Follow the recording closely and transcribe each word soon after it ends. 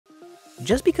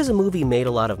Just because a movie made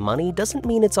a lot of money doesn't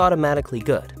mean it's automatically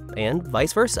good, and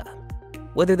vice versa.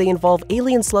 Whether they involve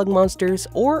alien slug monsters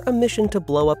or a mission to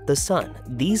blow up the sun,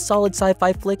 these solid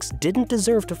sci-fi flicks didn't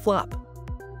deserve to flop.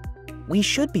 We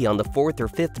should be on the 4th or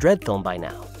 5th Dredd film by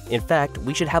now. In fact,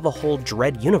 we should have a whole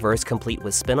Dredd universe complete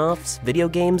with spin-offs, video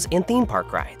games, and theme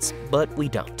park rides, but we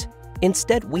don't.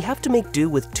 Instead, we have to make do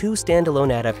with two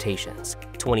standalone adaptations,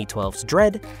 2012's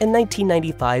Dredd and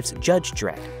 1995's Judge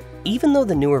Dredd. Even though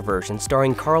the newer version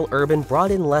starring Karl Urban brought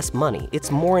in less money,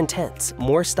 it's more intense,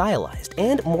 more stylized,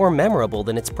 and more memorable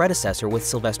than its predecessor with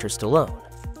Sylvester Stallone.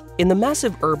 In the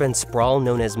massive urban sprawl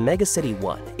known as Mega City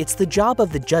 1, it's the job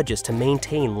of the judges to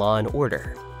maintain law and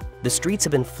order. The streets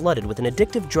have been flooded with an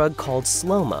addictive drug called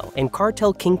slow-mo, and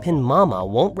cartel kingpin Mama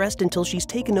won't rest until she's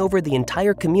taken over the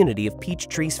entire community of peach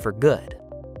trees for good.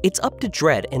 It's up to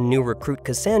Dredd and new recruit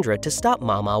Cassandra to stop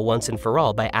Mama once and for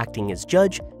all by acting as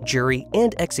judge, jury,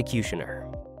 and executioner.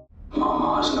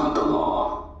 Mama is not the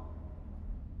law.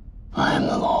 I am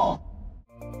the law.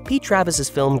 Pete Travis's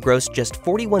film grossed just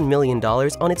 $41 million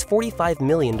on its $45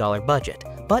 million budget,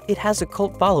 but it has a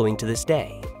cult following to this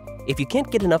day. If you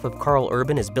can't get enough of Karl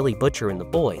Urban as Billy Butcher in The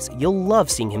Boys, you'll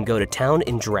love seeing him go to town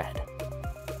in Dredd.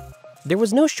 There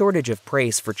was no shortage of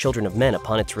praise for Children of Men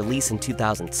upon its release in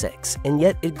 2006, and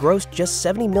yet it grossed just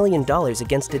 $70 million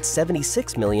against its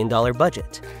 $76 million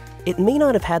budget. It may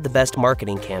not have had the best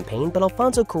marketing campaign, but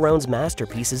Alfonso Cuarón's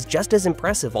masterpiece is just as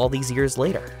impressive all these years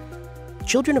later.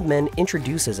 Children of Men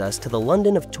introduces us to the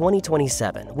London of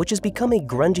 2027, which has become a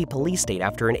grungy police state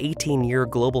after an 18-year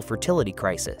global fertility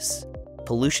crisis.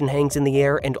 Pollution hangs in the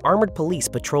air, and armored police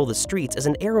patrol the streets as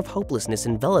an air of hopelessness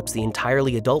envelops the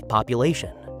entirely adult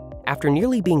population. After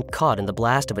nearly being caught in the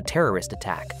blast of a terrorist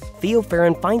attack, Theo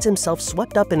Farron finds himself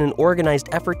swept up in an organized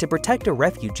effort to protect a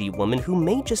refugee woman who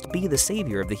may just be the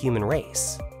savior of the human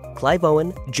race. Clive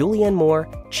Owen, Julianne Moore,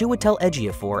 Chiwetel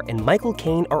Ejiofor, and Michael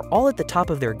Caine are all at the top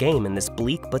of their game in this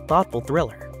bleak but thoughtful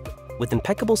thriller. With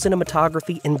impeccable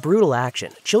cinematography and brutal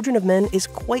action, Children of Men is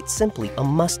quite simply a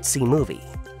must-see movie.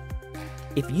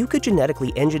 If you could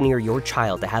genetically engineer your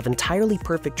child to have entirely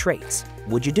perfect traits,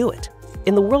 would you do it?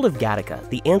 In the world of Gattaca,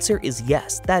 the answer is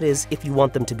yes, that is, if you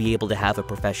want them to be able to have a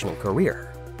professional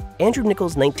career. Andrew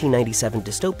Niccol's 1997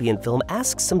 dystopian film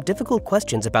asks some difficult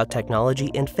questions about technology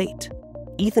and fate.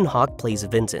 Ethan Hawke plays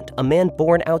Vincent, a man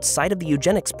born outside of the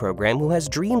eugenics program who has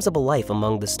dreams of a life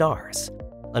among the stars.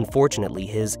 Unfortunately,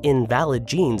 his invalid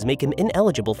genes make him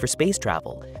ineligible for space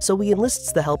travel, so he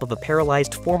enlists the help of a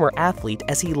paralyzed former athlete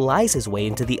as he lies his way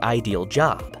into the ideal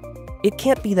job. It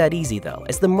can't be that easy though,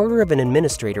 as the murder of an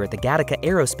administrator at the Gattaca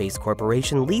Aerospace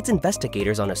Corporation leads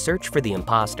investigators on a search for the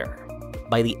imposter.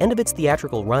 By the end of its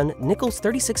theatrical run, Niccol's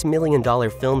 $36 million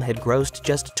film had grossed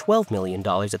just $12 million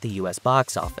at the US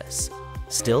box office.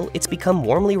 Still, it's become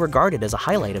warmly regarded as a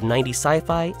highlight of 90s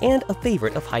sci-fi and a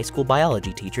favorite of high school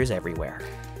biology teachers everywhere.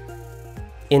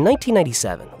 In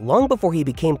 1997, long before he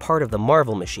became part of the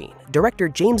Marvel machine, director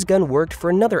James Gunn worked for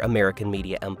another American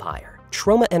media empire,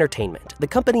 Troma Entertainment, the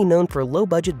company known for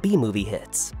low-budget B-movie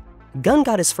hits. Gunn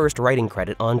got his first writing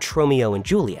credit on Tromeo and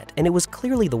Juliet, and it was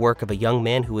clearly the work of a young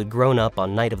man who had grown up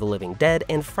on Night of the Living Dead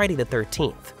and Friday the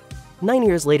 13th. 9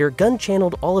 years later, Gunn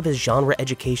channeled all of his genre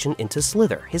education into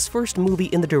Slither, his first movie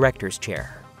in the director's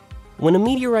chair. When a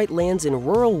meteorite lands in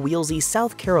rural Wheelsy,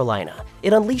 South Carolina,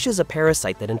 it unleashes a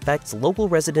parasite that infects local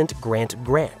resident Grant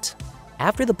Grant.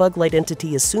 After the bug-like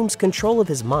entity assumes control of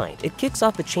his mind, it kicks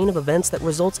off a chain of events that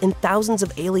results in thousands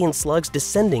of alien slugs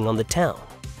descending on the town.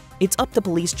 It's up to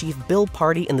Police Chief Bill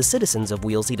Party and the citizens of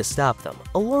Wheelsy to stop them,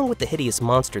 along with the hideous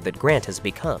monster that Grant has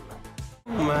become.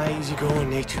 My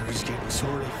easygoing nature is getting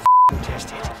sorely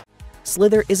tested.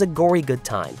 Slither is a gory good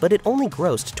time, but it only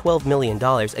grossed $12 million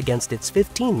against its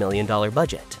 $15 million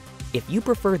budget. If you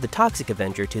prefer the Toxic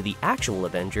Avenger to the actual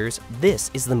Avengers,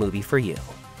 this is the movie for you.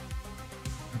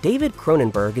 David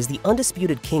Cronenberg is the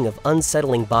undisputed king of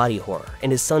unsettling body horror,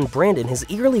 and his son Brandon has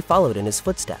eagerly followed in his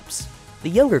footsteps. The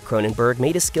younger Cronenberg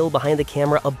made his skill behind the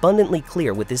camera abundantly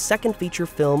clear with his second feature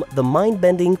film, the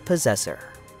mind-bending Possessor.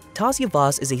 Tasia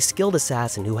Voss is a skilled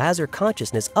assassin who has her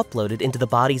consciousness uploaded into the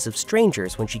bodies of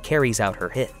strangers when she carries out her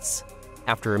hits.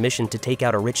 After a mission to take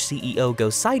out a rich CEO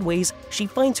goes sideways, she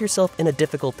finds herself in a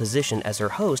difficult position as her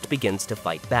host begins to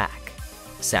fight back.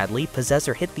 Sadly,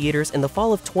 Possessor hit theaters in the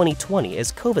fall of 2020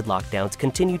 as COVID lockdowns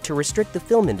continued to restrict the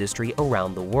film industry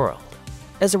around the world.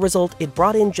 As a result, it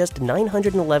brought in just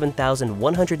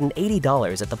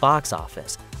 $911,180 at the box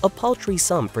office, a paltry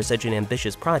sum for such an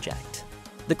ambitious project.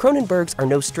 The Cronenbergs are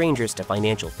no strangers to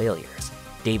financial failures.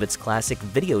 David's classic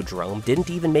Videodrome didn't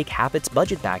even make half its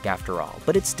budget back after all,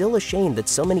 but it's still a shame that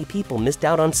so many people missed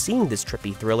out on seeing this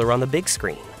trippy thriller on the big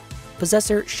screen.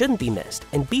 Possessor shouldn't be missed,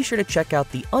 and be sure to check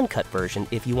out the uncut version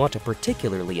if you want a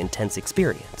particularly intense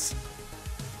experience.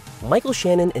 Michael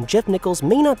Shannon and Jeff Nichols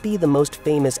may not be the most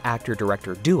famous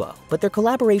actor-director duo, but their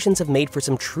collaborations have made for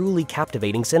some truly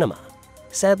captivating cinema.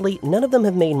 Sadly, none of them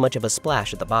have made much of a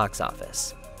splash at the box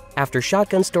office. After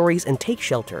Shotgun Stories and Take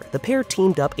Shelter, the pair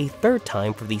teamed up a third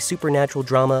time for the supernatural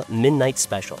drama Midnight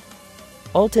Special.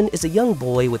 Alton is a young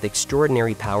boy with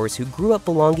extraordinary powers who grew up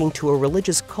belonging to a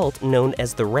religious cult known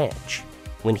as the Ranch.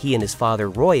 When he and his father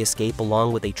Roy escape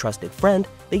along with a trusted friend,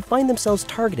 they find themselves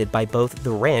targeted by both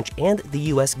the Ranch and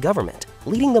the US government,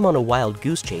 leading them on a wild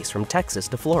goose chase from Texas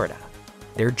to Florida.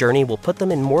 Their journey will put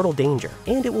them in mortal danger,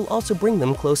 and it will also bring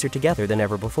them closer together than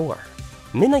ever before.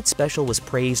 Midnight Special was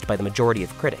praised by the majority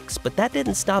of critics, but that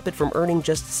didn't stop it from earning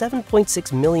just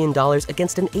 $7.6 million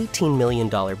against an $18 million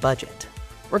budget.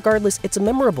 Regardless, it's a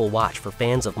memorable watch for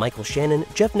fans of Michael Shannon,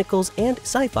 Jeff Nichols, and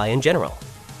sci-fi in general.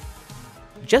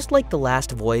 Just like the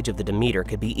last voyage of the Demeter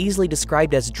could be easily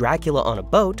described as Dracula on a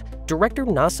boat, director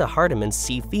Nasa Hardiman's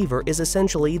Sea Fever is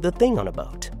essentially The Thing on a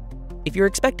boat. If you're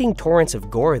expecting torrents of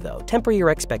gore though, temper your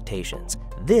expectations.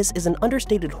 This is an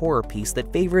understated horror piece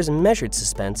that favors measured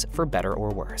suspense for better or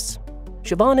worse.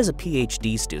 Siobhan is a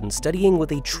PhD student studying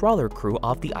with a trawler crew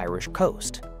off the Irish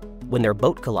coast. When their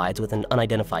boat collides with an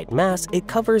unidentified mass, it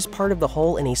covers part of the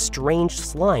hull in a strange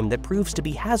slime that proves to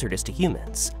be hazardous to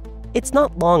humans. It's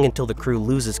not long until the crew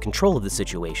loses control of the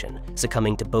situation,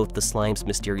 succumbing to both the slime's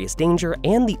mysterious danger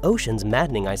and the ocean's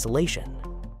maddening isolation.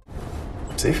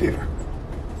 Sea fever.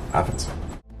 Happens.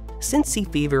 Since Sea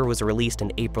Fever was released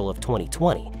in April of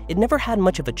 2020, it never had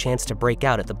much of a chance to break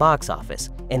out at the box office,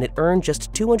 and it earned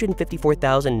just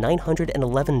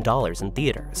 $254,911 in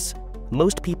theaters.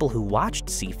 Most people who watched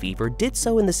Sea Fever did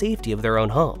so in the safety of their own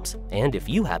homes, and if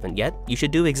you haven't yet, you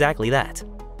should do exactly that.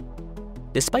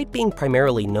 Despite being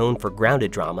primarily known for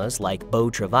grounded dramas like Beau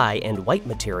Travail and White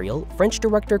Material, French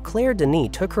director Claire Denis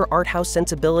took her art house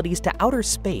sensibilities to outer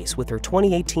space with her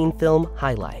 2018 film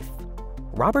High Life.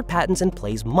 Robert Pattinson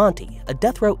plays Monty, a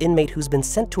death row inmate who's been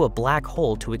sent to a black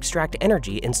hole to extract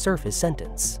energy and serve his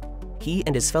sentence. He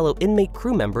and his fellow inmate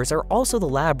crew members are also the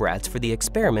lab rats for the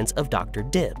experiments of Dr.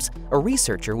 Dibbs, a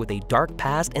researcher with a dark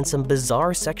past and some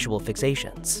bizarre sexual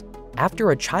fixations. After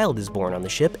a child is born on the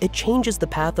ship, it changes the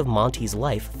path of Monty's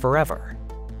life forever.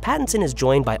 Pattinson is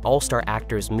joined by all-star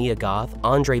actors Mia Goth,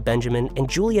 Andre Benjamin, and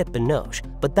Juliette Binoche,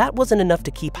 but that wasn't enough to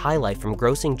keep High Life from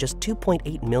grossing just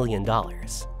 $2.8 million.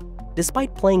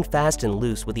 Despite playing fast and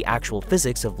loose with the actual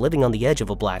physics of living on the edge of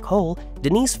a black hole,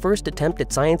 Denis' first attempt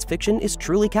at science fiction is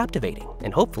truly captivating,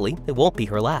 and hopefully it won't be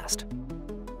her last.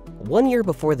 1 year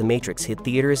before The Matrix hit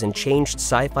theaters and changed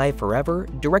sci-fi forever,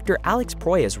 director Alex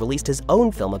Proyas released his own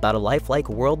film about a lifelike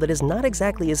world that is not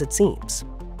exactly as it seems.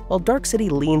 While Dark City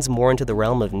leans more into the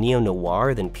realm of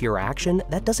neo-noir than pure action,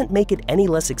 that doesn't make it any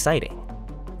less exciting.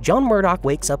 John Murdoch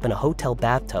wakes up in a hotel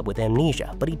bathtub with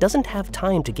amnesia, but he doesn't have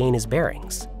time to gain his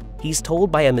bearings. He's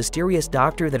told by a mysterious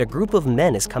doctor that a group of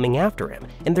men is coming after him,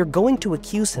 and they're going to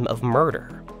accuse him of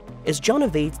murder. As John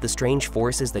evades the strange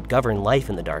forces that govern life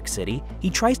in the Dark City,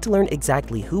 he tries to learn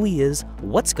exactly who he is,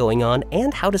 what's going on,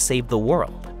 and how to save the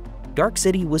world. Dark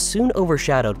City was soon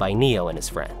overshadowed by Neo and his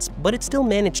friends, but it still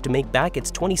managed to make back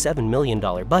its $27 million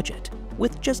budget,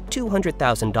 with just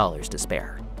 $200,000 to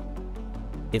spare.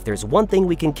 If there's one thing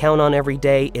we can count on every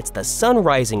day, it's the sun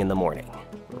rising in the morning,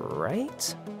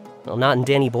 right? Well, not in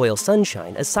Danny Boyle's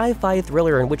Sunshine, a sci-fi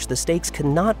thriller in which the stakes could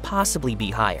not possibly be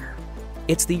higher.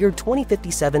 It's the year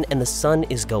 2057 and the sun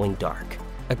is going dark.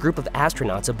 A group of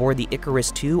astronauts aboard the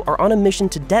Icarus II are on a mission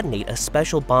to detonate a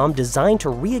special bomb designed to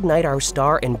reignite our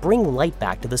star and bring light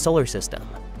back to the solar system.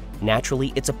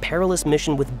 Naturally, it's a perilous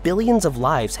mission with billions of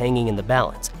lives hanging in the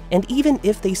balance, and even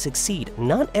if they succeed,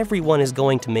 not everyone is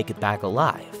going to make it back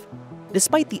alive.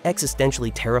 Despite the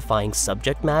existentially terrifying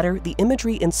subject matter, the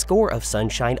imagery and score of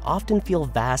Sunshine often feel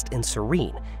vast and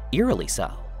serene, eerily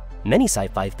so. Many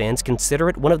sci-fi fans consider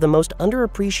it one of the most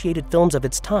underappreciated films of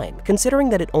its time, considering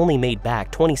that it only made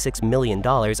back $26 million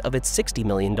of its $60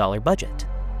 million budget.